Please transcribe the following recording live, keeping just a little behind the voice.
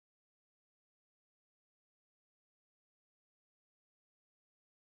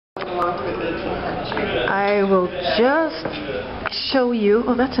I will just show you.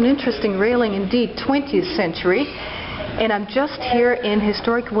 Oh, that's an interesting railing indeed, 20th century. And I'm just here in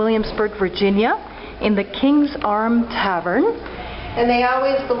historic Williamsburg, Virginia, in the King's Arm Tavern. And they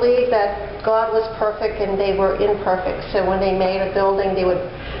always believed that God was perfect and they were imperfect. So when they made a building, they would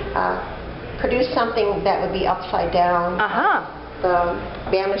produce something that would be upside down. The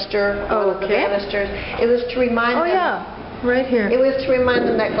banister, one of the banisters. It was to remind them. Oh yeah, right here. It was to remind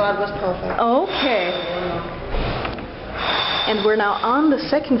them that God was perfect. Okay. And we're now on the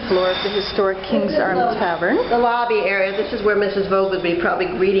second floor of the historic King's Arm Tavern. The lobby area. This is where Mrs. Vogue would be probably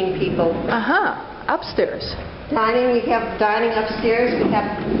greeting people. Upstairs. Dining, we have dining upstairs. We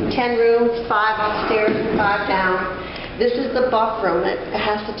have 10 rooms, 5 upstairs and 5 down. This is the buff room. It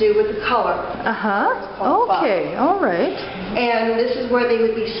has to do with the color. Okay, all right. And this is where they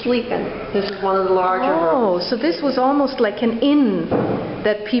would be sleeping. This is one of the larger rooms. Oh, so this was almost like an inn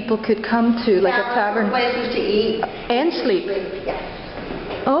that people could come to, like a tavern. Places to eat. And sleep. Yes.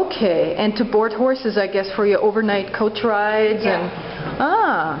 Okay, and to board horses, I guess, for your overnight coach rides. Yeah.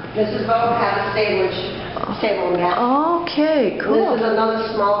 Mrs. Vogue had a stable mat. Okay, cool. This is another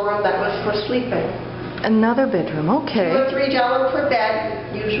small room that was for sleeping. Another bedroom, okay. 2 or 3 gentlemen per bed,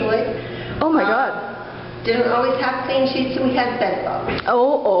 usually. Oh my God. Didn't always have clean sheets, so we had bed bugs.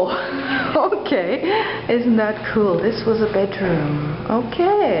 Okay. Isn't that cool? This was a bedroom.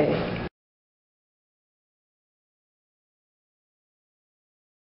 Okay.